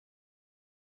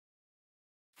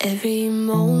Every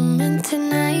moment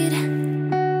tonight,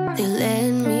 they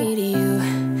led me to you.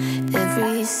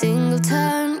 Every single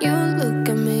time you look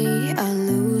at me, I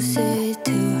lose it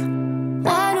too.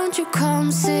 Why don't you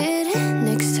come sit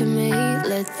next to me?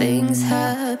 Let things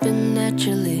happen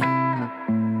naturally,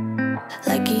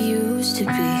 like it used to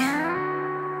be.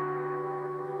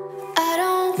 I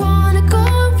don't wanna go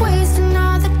and waste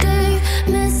another day,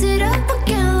 mess it up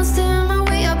again, lost in my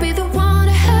way. I'll be the one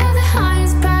to have the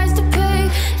highest price to pay.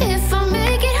 If I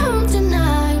make it home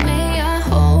tonight, may I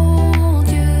hold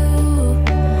you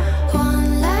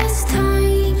one last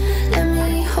time? Let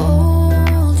me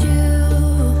hold you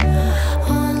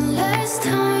one last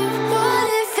time. What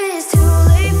if it's too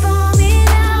late for me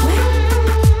now?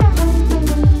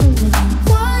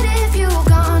 What if you're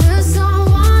gone to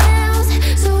someone else,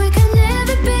 so we can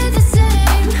never be the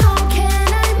same? How can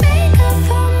I make up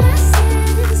for my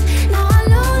sins? Now I'm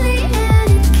lonely and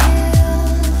it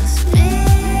kills me.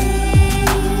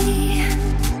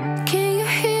 Can you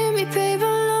hear me, babe?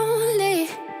 I'm lonely.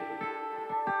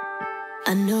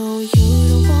 I know you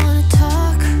don't wanna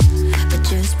talk, but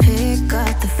just pick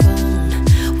up the phone.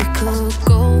 We could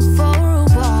go for a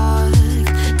walk,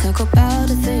 talk about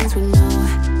the things we know.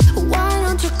 Why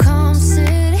don't you come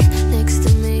sit next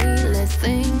to me? Let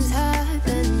things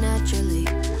happen naturally,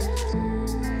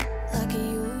 like it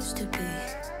used to be.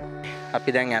 අපි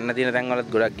දැන් යන්න තියෙන තැන් වලත්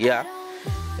ගොඩක් ගියා.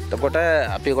 එතකොට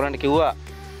අපි ඔයගොල්ලන්ට කිව්වා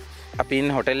අපි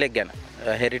ඉන්න හොටෙල් එක ගැන.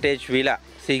 හෙරිටේජ් විලා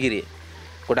සීගිරිය.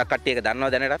 ගොඩක් කට්ටිය ඒක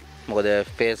දන්නවා දැනටත්. මොකද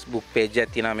Facebook page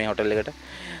එකක් තියෙනවා මේ හොටෙල් එකට.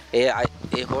 ඒ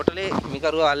හොටලේ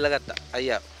මිකරුව අල්ලගත්තා.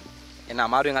 අයියා. එන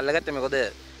අමාරුවෙන් අල්ලගත්තා. මොකද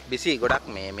බිසි ගොඩක්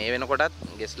මේ වෙනකොටත්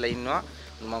ගෙස්ලා ඉන්නවා.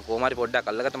 මම කොහොම හරි පොඩ්ඩක්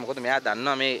අල්ලගත්තා. මොකද මෙයා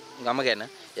දන්නවා මේ ගම ගැන.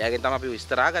 එයාගෙන් තමයි අපි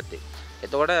විස්තර අහගත්තේ.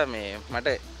 එතකොට මට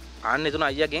ආන්න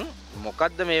හිතුණා අයියාගෙන්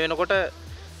මොකද්ද මේ වෙනකොට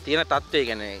තියෙන තත්ත්වය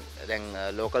කියන්නේ දැන්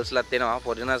ලෝකල්ස්ලත් එනවා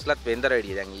ෆොරිනර්ස්ලත් වෙන්දර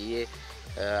වැඩිය. දැන් ඊයේ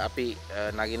අපි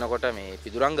නගිනකොට මේ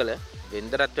පිදුරංගල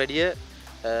වෙන්දරත් වැඩිය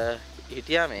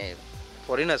හිටියා මේ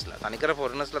ෆොරිනර්ස්ලා. තනිකර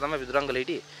ෆොරිනර්ස්ලා තමයි පිදුරංගල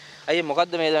හිටියේ. අයියේ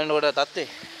මොකද්ද මේ දැනනකොට තත්ත්වය?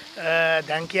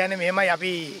 දැන් කියන්නේ මෙහෙමයි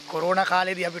අපි කොරෝනා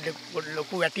කාලේදී අපිට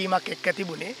ලොකු වැටීමක් එක්ක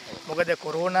තිබුණේ. මොකද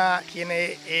කොරෝනා කියන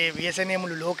ඒ ව්‍යසනය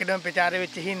මුළු ලෝකෙටම ප්‍රචාර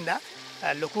වෙච්ච හින්දා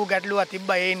ලොකු ගැටලුවක්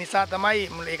තිබ්බා. ඒ නිසා තමයි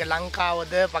ඒක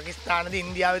ලංකාවද පාකිස්තානද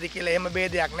ඉන්දියාවද කියලා එහෙම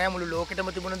ભેදයක් නැහැ. මුළු ලෝකෙටම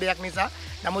තිබුණ දෙයක් නිසා.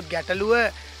 නමුත් ගැටලුව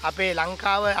අපේ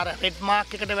ලංකාව අර රෙඩ්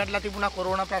මාක් එකට වැටලා තිබුණා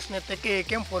කොරෝනා ප්‍රශ්නෙත් එක්ක.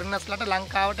 ඒකෙන් ෆොරිනර්ස්ලාට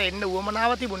ලංකාවට එන්න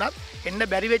උවමනාව තිබුණත් එන්න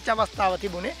බැරි වෙච්ච අවස්ථාවක්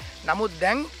තිබුණේ. නමුත්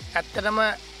දැන් ඇත්තටම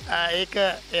ඒක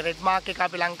රෙඩ් මාක් එක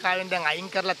අපි ලංකාවෙන් දැන්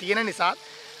අයින් කරලා තියෙන නිසා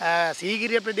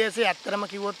සීගිරිය ප්‍රදේශයේ ඇත්තටම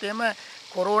කිව්වොත් එහෙම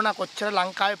කොරෝනා කොච්චර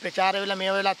ලංකාවේ ප්‍රචාර වෙලා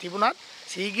මේ වෙලාව තිබුණත්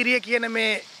sigiriya කියන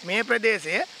මේ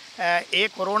ප්‍රදේශය ඒ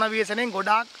කොරෝනා ව්‍යසනයෙන්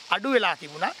ගොඩාක් අඩු වෙලා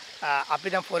තිබුණා. අපි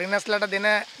දැන් ෆොරිනර්ස්ලාට දෙන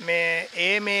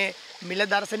මේ මිල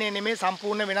දර්ශනය නෙමෙයි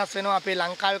සම්පූර්ණ වෙනස් වෙනවා අපේ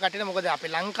ලංකාවේ කටට. මොකද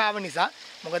අපේ ලංකාව නිසා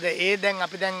මොකද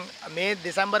අපි දැන් මේ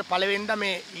දෙසැම්බර් 1 වෙනිදා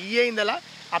මේ ඊයේ ඉඳලා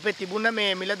අපේ තිබුණ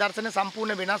මේ මිල දර්ශන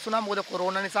සම්පූර්ණ වෙනස් වුණා. මොකද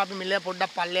කොරෝනා නිසා අපි මිල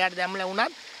පොඩ්ඩක් පල්ලෙහාට දැම්මලා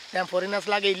වුණත් දැන්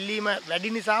ෆොරිනර්ස්ලාගේ ඉල්ලීම වැඩි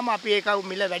නිසාම අපි ඒක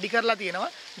මිල වැඩි කරලා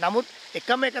තියෙනවා. නමුත්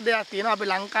එකම එක දෙයක් තියෙනවා අපි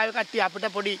ලංකාවේ කට්ටිය අපිට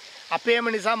පොඩි අපේම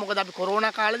නිසා මොකද අපි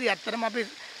කොරෝනා කාලේදී ඇත්තටම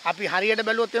අපි හරියට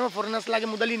බැලුවොත් එම ෆොරිනර්ස්ලාගේ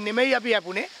මුදලින් නෙමෙයි අපි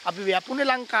යපුනේ. අපි යපුනේ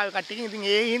ලංකාවේ කට්ටියකින්. ඉතින්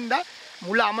ඒ හින්දා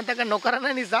මුල අමතක නොකරන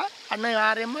නිසා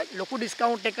අනිවාර්යයෙන්ම ලොකු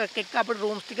ඩිස්කවුන්ට් එකක් එක්ක අපිට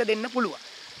රූම්ස් ටික දෙන්න පුළුවන්.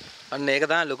 අන්න ඒක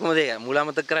තමයි ලොකුම දේ. මුල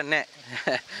අමතක කරන්නේ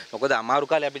නැහැ. මොකද අමාරු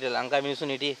කාලේ අපිට ලංකාවේ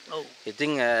මිනිස්සුන් හිටියේ. ඔව්.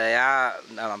 ඉතින් එයා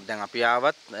දැන් අපි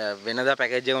ආවත් වෙනදා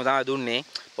පැකේජ් එකම තමයි දුන්නේ.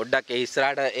 පොඩ්ඩක් ඒ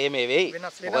ඉස්සරහට මේ වෙයි.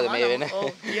 මොකද මේ වෙන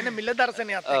තියෙන මිල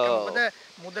දර්ශනයත් එක්ක මොකද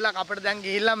මුදලක් අපිට දැන්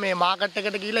ගිහිල්ලා මේ මාකට්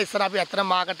එකට ගිහිල්ලා ඉස්සර අපි අතර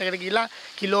මාකට් එකට ගිහිල්ලා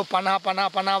කිලෝ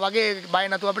 50 වගේ බය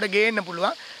නැතුව අපිට ගේන්න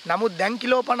පුළුවන්. නමුත් දැන්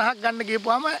කිලෝ 50ක් ගන්න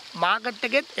ගිහපුවාම මාකට්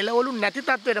එකෙත් එළවලු නැති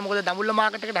තත්ත්වයට. මොකද දඹුල්ල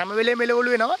මාකට් එකට හැම වෙලේම එළවලු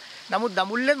වෙනවා. නමුත්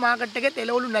දඹුල්ලේ මාකට් එකෙත්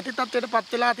එළවලු නැති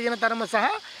තත්ත්වයටපත් වෙලා තියෙන තරම සහ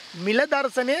මිල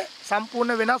දර්ශනය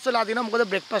සම්පූර්ණ වෙනස් වෙලා තියෙනවා. මොකද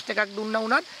බ්‍රෙක්ෆාස්ට් එකක් දුන්නා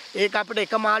වුණත් ඒක අපිට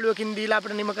එක මාළුවකින් දීලා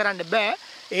අපිට නිම කරන්න බෑ.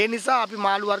 ඒ නිසා අපි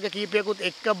මාළු වර්ග කීපයකුත්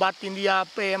එක්ක බත්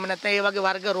ඉන්දියාප්පේ එහෙම නැත්නම් ඒ වගේ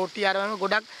වර්ග රොටි ආරම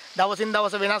ගොඩක් දවසින්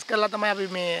දවස වෙනස් කරලා තමයි අපි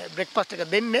මේ බ්‍රෙක්ෆාස්ට් එක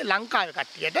දෙන්නේ ලංකාවේ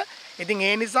කට්ටියට. ඉතින්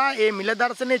ඒ නිසා මේ මිල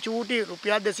දර්ශනයේ චූටි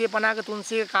රුපියල් 250ක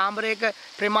 300ක කාමරයක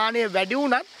ප්‍රමාණය වැඩි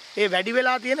වුණත් ඒ වැඩි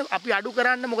වෙලා තියෙන අපි අඩු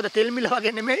කරන්න. මොකද තෙල් මිල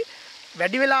වගේ නෙමෙයි.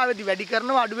 වැඩි වෙලාවෙදි වැඩි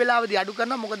කරනවා අඩු වෙලාවෙදි අඩු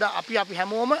කරනවා. මොකද අපි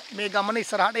හැමෝම මේ ගමන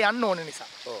ඉස්සරහට යන්න ඕන නිසා.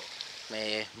 ඔව්.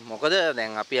 මේ මොකද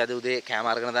දැන් අපි අද උදේ කැම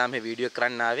අරගෙන දාම මේ වීඩියෝ එක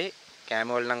කරන්න ආවේ. කැම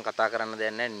වල නම් කතා කරන්න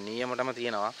දෙයක් නැහැ. නියමටම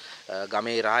තියෙනවා.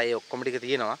 ගමේ රායේ ඔක්කොම ටික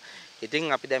තියෙනවා.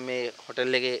 ඉතින් අපි දැන් මේ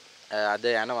හොටෙල් එකේ අද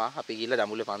යනවා. අපි ගිහලා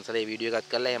දඹුල්ලේ පන්සලේ වීඩියෝ එකක්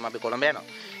කරලා එහෙනම් අපි කොළඹ යනවා.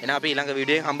 එහෙනම් අපි ඊළඟ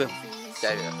වීඩියෝ එකෙන් හම්බෙමු.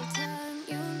 ජය වේවා.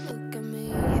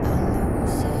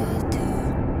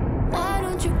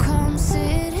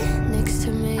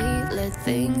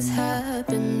 Things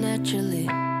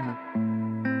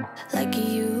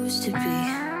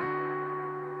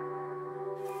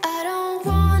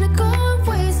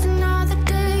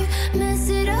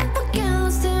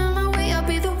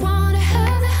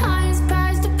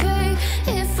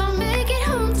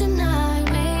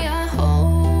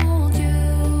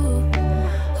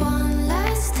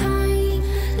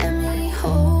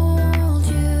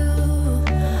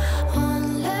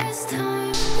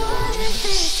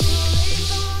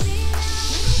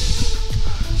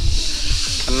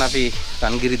ඔන්න අපි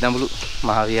රන්ගිරි දඹුලු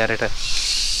මහ විහාරයට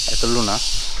ඇතුළු වුණා.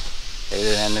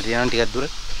 ඒ යන්න තියෙනවා ටිකක් දුර.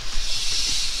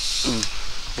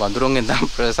 වඳුරන්ගෙන් තමයි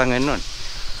ප්‍රසංග වෙන්න ඕනේ.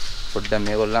 පොඩ්ඩක්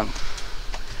මේගොල්ලන්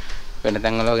වෙන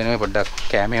තැන් වල වගේ නෙමෙයි පොඩ්ඩක්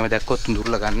කැමේම දැක්කොත්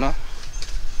දුර්ල ගන්නවා.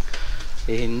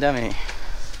 ඒ හින්දා මේ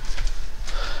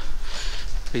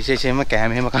විශේෂයෙන්ම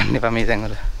කැමේම කන්න එපා මේ තැන්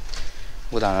වල.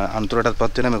 මොකද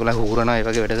අන්තරටත්පත් වෙන මේගොල්ලන් හුරනවා ඒ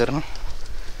වගේ වැඩ කරනවා.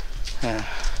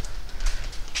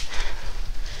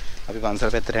 අපි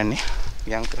පන්සල පැත්තට යන්නේ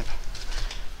යම් කරලා.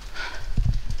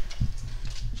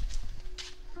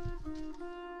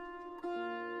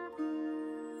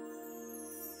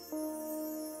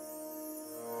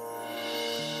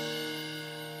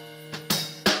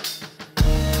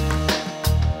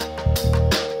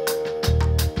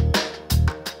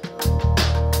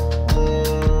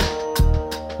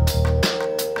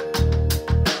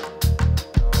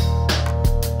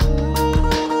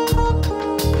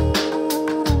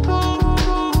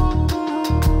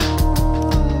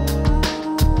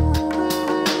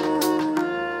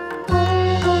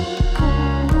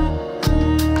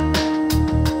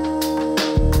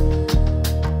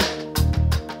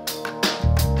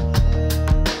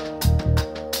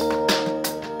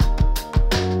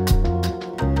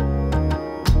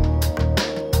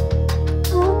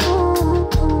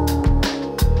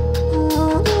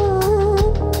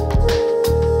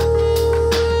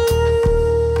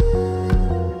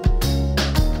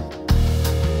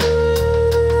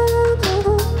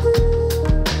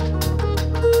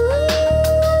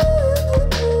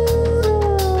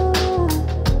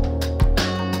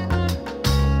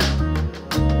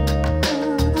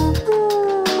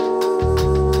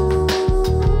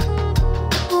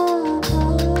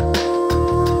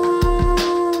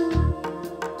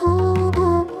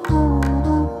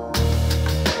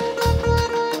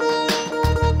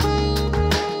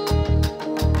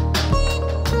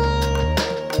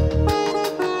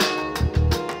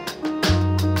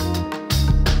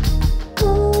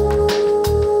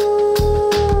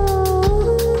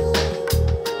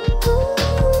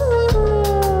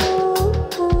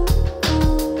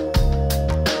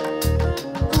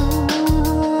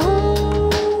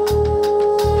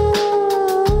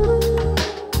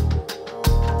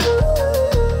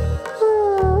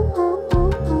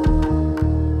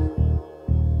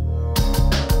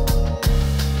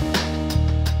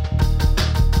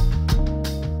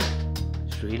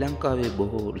 ලංකාවේ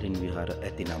බොහෝ ලෙන් විහාර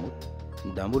ඇති නමුත්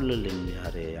දඹුල්ල ලෙන්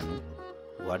විහාරය යනු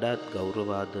වඩාත්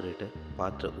ගෞරවාදරයට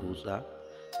පාත්‍ර වූසා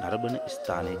නරඹන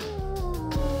ස්ථානයකි.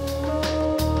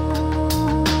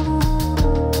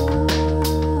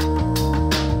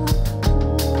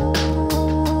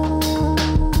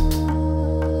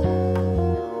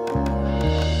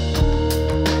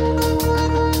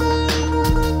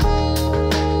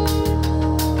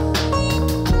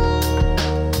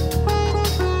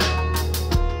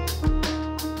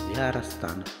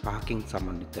 විහාරස්ථාන පහකින්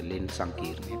සමන්විත ලෙන්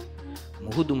සංකීර්ණය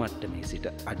මුහුදු මට්ටමේ සිට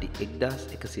අඩි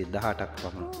 1118ක්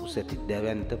පමණ උස ඇති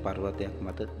දැවැන්ත පර්වතයක්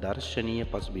මත දර්ශනීය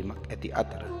පසුබිමක් ඇති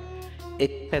අතර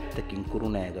එක් පැත්තකින්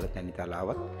කුරුණෑගල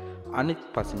තැනිතලාවත් අනෙක්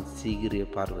පසින් සීගිරිය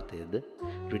පර්වතයද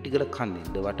රිටිගල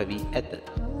කන්දෙන්ද වට වී ඇත.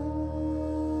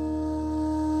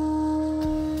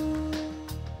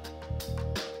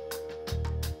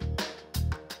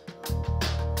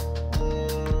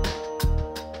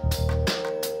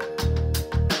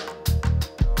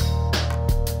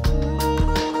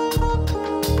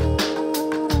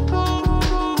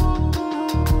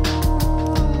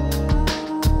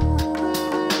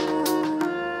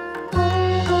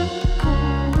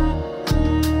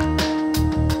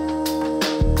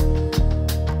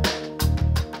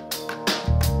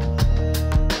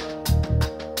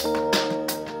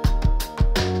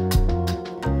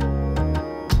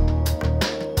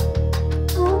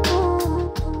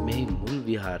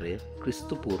 විහාරය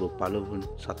ක්‍රිස්තු පූර්ව පළමුවන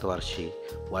සතවර්ෂයේ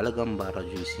වලගම්බා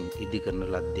රජු විසින් ඉදිකරන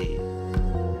ලද්දේය.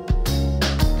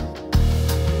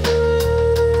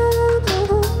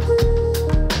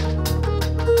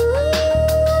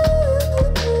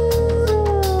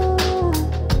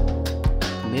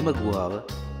 මෙම ගුහාව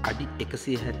අඩි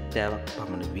 170ක්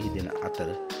පමණ විහිදෙන අතර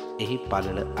එහි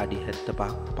පළල අඩි 75ක්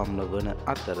පමණ වන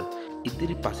අතර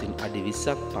ඉදිරි පසින් අඩි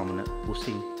 20ක් පමණ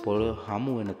උසින් පොළොව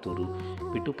හමු වන තුරු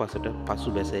පිටුපසට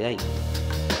පසුබැස යයි.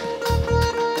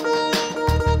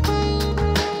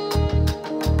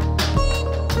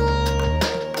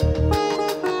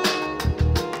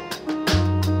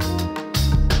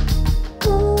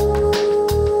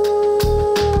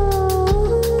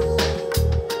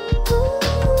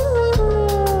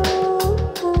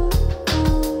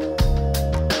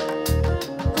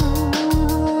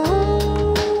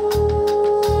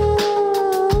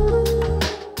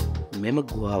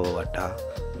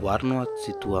 වර්ණවත්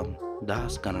සිතුවම්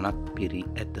දහස් ගණනක් පිරී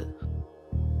ඇත.